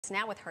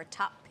Now with her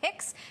top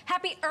picks.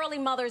 Happy early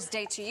Mother's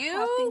Day to you.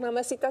 Happy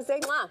Mamacitas Day.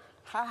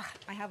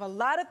 I have a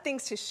lot of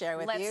things to share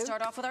with you. Let's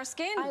start off with our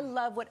skin. I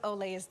love what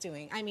Olay is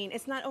doing. I mean,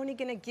 it's not only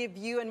going to give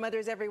you and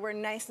mothers everywhere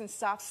nice and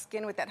soft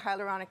skin with that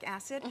hyaluronic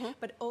acid,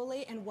 but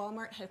Olay and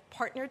Walmart have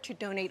partnered to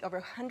donate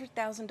over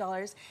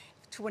 $100,000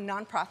 to a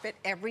nonprofit,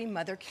 Every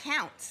Mother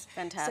Counts.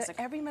 Fantastic.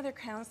 So Every Mother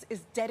Counts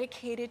is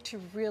dedicated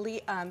to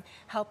really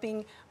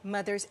helping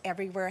mothers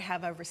everywhere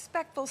have a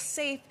respectful,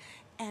 safe,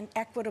 and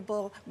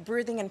equitable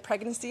birthing and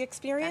pregnancy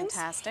experience.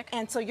 Fantastic.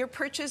 And so your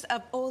purchase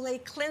of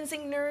Olay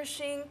Cleansing,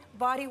 Nourishing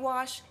Body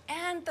Wash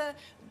and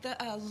the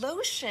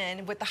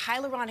lotion with the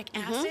hyaluronic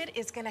acid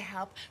is going to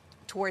help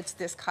towards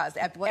this cause.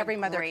 Every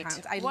Mother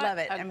Counts. I love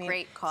it. I mean,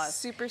 great cause.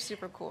 Super,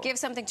 super cool. Give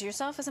something to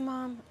yourself as a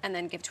mom, and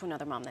then give to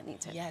another mom that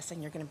needs it. Yes, and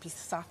you're going to be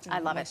soft and I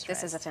love it.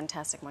 This is a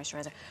fantastic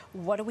moisturizer.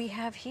 What do we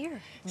have here?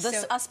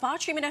 A spa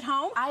treatment at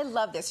home? I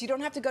love this. You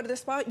don't have to go to the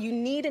spa. You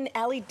need an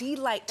LED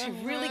light to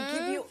really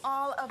give you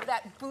all of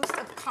that boost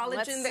of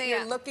collagen that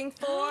you're looking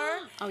for.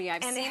 Oh yeah,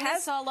 I've seen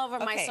this all over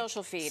my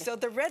social feed. So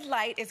the red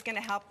light is going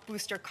to help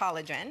boost your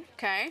collagen.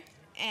 Okay.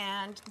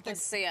 And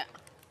let's see it.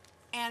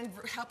 And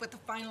help with the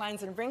fine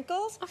lines and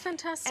wrinkles. Oh,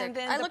 fantastic. And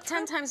then I look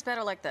 10 times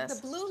better like this.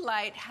 The blue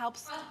light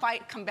helps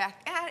combat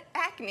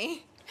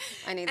acne.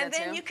 I need that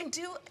too. And then you can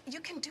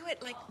do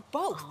it like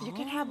both. You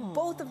can have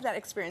both of that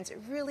experience. It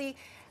really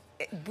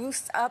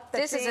boosts up the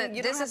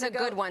thing. This is a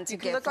good one to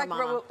give for mama.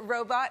 You can look like a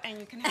robot, and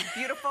you can have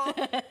beautiful,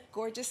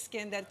 gorgeous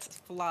skin that's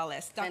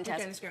flawless. Dr.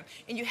 Dennis Graham.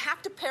 And you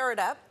have to pair it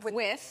up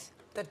with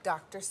the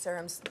Dr.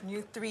 Serum's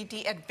new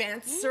 3D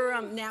Advanced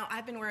Serum. Now,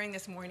 I've been wearing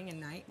this morning and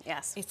night.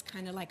 Yes. It's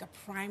kind of like a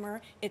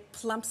primer. It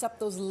plumps up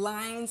those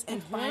lines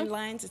and fine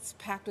lines. It's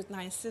packed with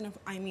niacin.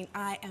 I mean,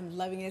 I am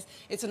loving this.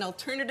 It's an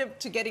alternative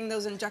to getting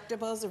those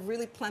injectables. It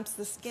really plumps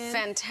the skin.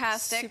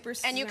 Fantastic. Super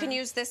and you can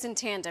use this in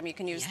tandem. You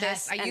can use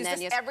this. I use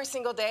this every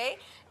single day.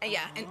 And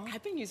and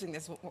I've been using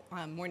this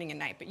morning and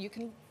night, but you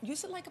can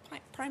use it like a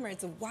primer.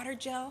 It's a water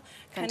gel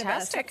kind of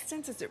a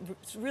substance. It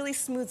really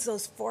smooths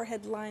those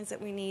forehead lines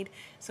that we need,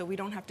 so we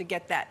don't have to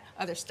get that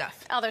other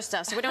stuff.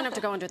 So we don't have to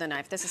go under the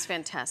knife. This is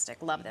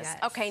fantastic. Love this.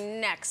 Yes. Okay,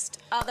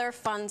 next, other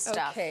fun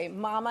stuff. Okay,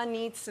 Mama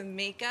needs some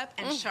makeup,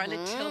 and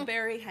Charlotte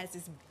Tilbury has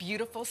this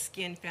beautiful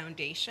skin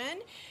foundation.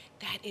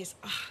 That is,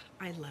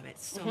 I love it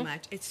so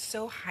much. It's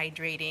so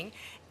hydrating,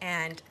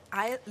 and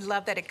I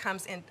love that it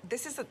comes in.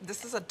 This is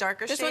a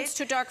darker shade. This one's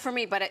too dark for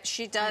me, but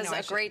she does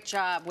a great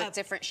job with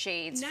different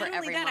shades for every mom.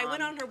 Not only that, I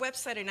went on her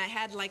website and I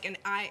had like an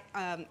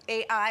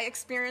AI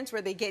experience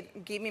where they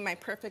gave me my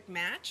perfect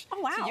match. Oh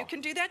wow! So you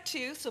can do that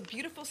too. So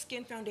beautiful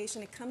skin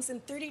foundation. It comes in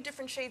 30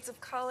 different shades of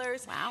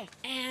colors. Wow!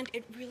 And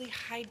it really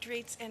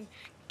hydrates and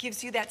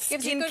gives you that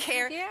skin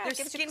care.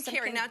 There's skin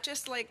care, not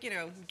just like,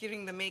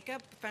 giving the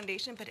makeup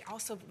foundation, but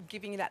also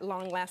giving you that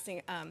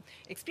long-lasting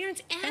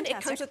experience. And it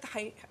comes with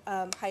the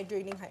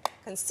hydrating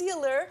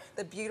concealer,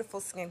 the beautiful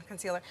skin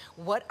concealer.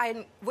 What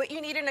you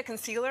need in a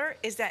concealer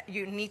is that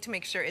you need to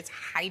make sure it's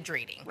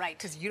hydrating. Right.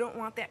 Because you don't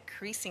want that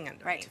creasing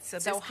underneath. Right.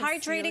 So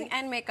hydrating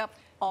and makeup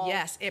all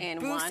it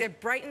boosts, it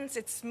brightens,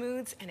 it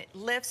smooths, and it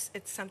lifts.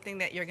 It's something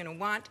that you're going to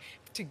want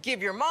to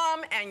give your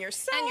mom and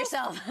yourself. And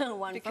yourself.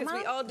 One because for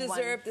mom, we all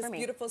deserve this me.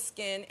 Beautiful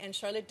skin, and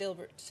Charlotte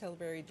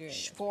Tilbury doing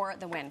it. For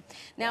the win.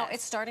 Now,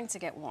 it's starting to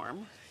get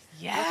warm.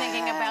 Yes. We're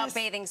thinking about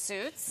bathing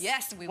suits.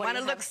 Yes, we want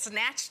to look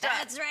snatched up.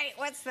 That's right.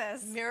 What's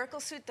this? Miracle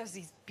Suit does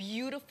these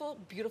beautiful,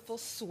 beautiful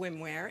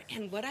swimwear.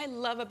 And what I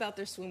love about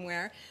their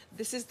swimwear,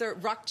 this is the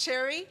Rock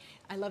Cherry.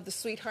 I love the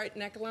Sweetheart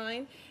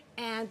neckline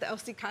and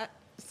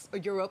the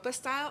Europa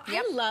style.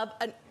 I love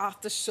an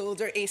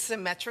off-the-shoulder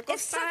asymmetrical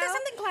style. There's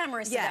something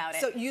glamorous about it.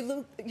 So you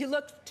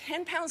look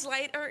 10 pounds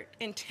lighter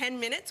in 10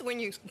 minutes when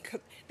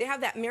they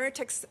have that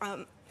Miratex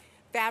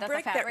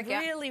fabric that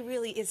really,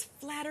 really is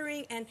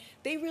flattering, and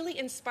they really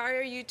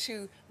inspire you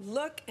to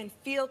look and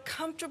feel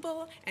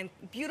comfortable and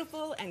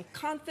beautiful and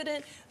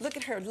confident. Look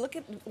at her. Look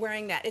at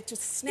wearing that. It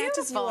just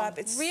snatches you up.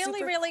 It's really,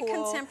 super really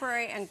cool.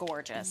 Contemporary and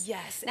gorgeous.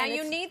 Yes. Now,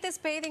 you need this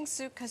bathing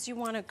suit because you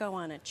want to go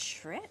on a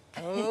trip.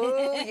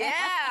 Oh,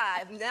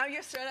 yeah. Now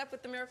you're set up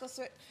with the Miracle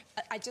Suit.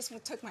 I just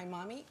took my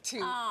mommy to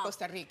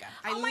Costa Rica.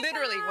 I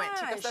literally went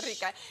to Costa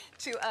Rica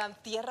to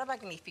Tierra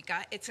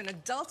Magnifica. It's an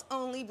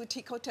adult-only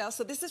boutique hotel.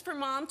 So this is for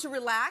mom to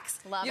relax.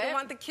 You don't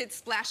want the kids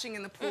splashing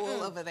in the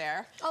pool over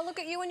there. Oh, look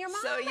at you and your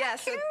mom. So, yeah,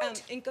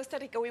 in Costa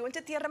Rica, we went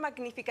to Tierra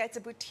Magnifica. It's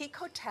a boutique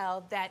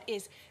hotel that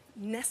is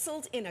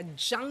nestled in a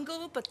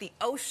jungle, but the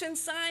ocean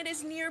side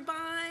is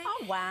nearby.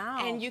 Oh, wow.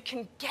 And you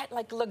can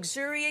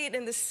luxuriate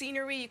in the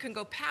scenery. You can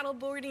go paddle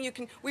boarding.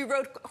 We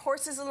rode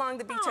horses along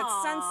the beach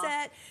at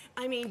sunset.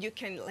 I mean,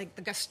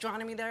 the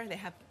gastronomy there, they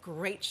have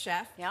great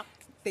chef. Yep.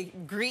 They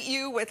greet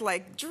you with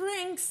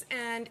drinks,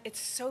 and it's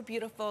so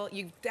beautiful.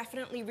 You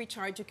definitely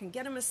recharge. You can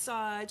get a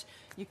massage.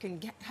 You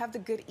can have the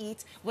good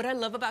eats. What I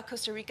love about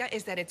Costa Rica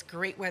is that it's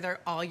great weather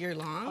all year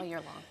long. All year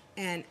long.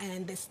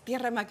 And this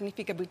Tierra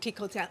Magnifica Boutique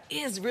Hotel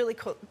is really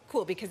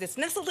cool because it's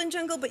nestled in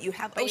jungle, but you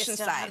have oceanside. You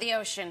still have the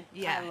ocean.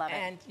 Yeah, I love it.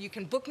 And you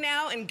can book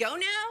now and go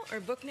now, or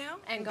book now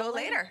and go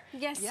later.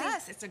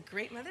 Yes, it's a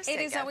great Mother's Day It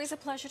is gift. always a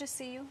pleasure to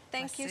see you.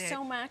 Thank you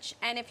so much.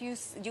 And if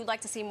you'd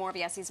like to see more of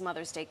Yessi's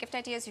Mother's Day gift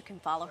ideas, you can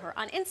follow her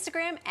on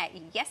Instagram at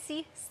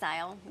Yessi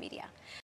Style Media.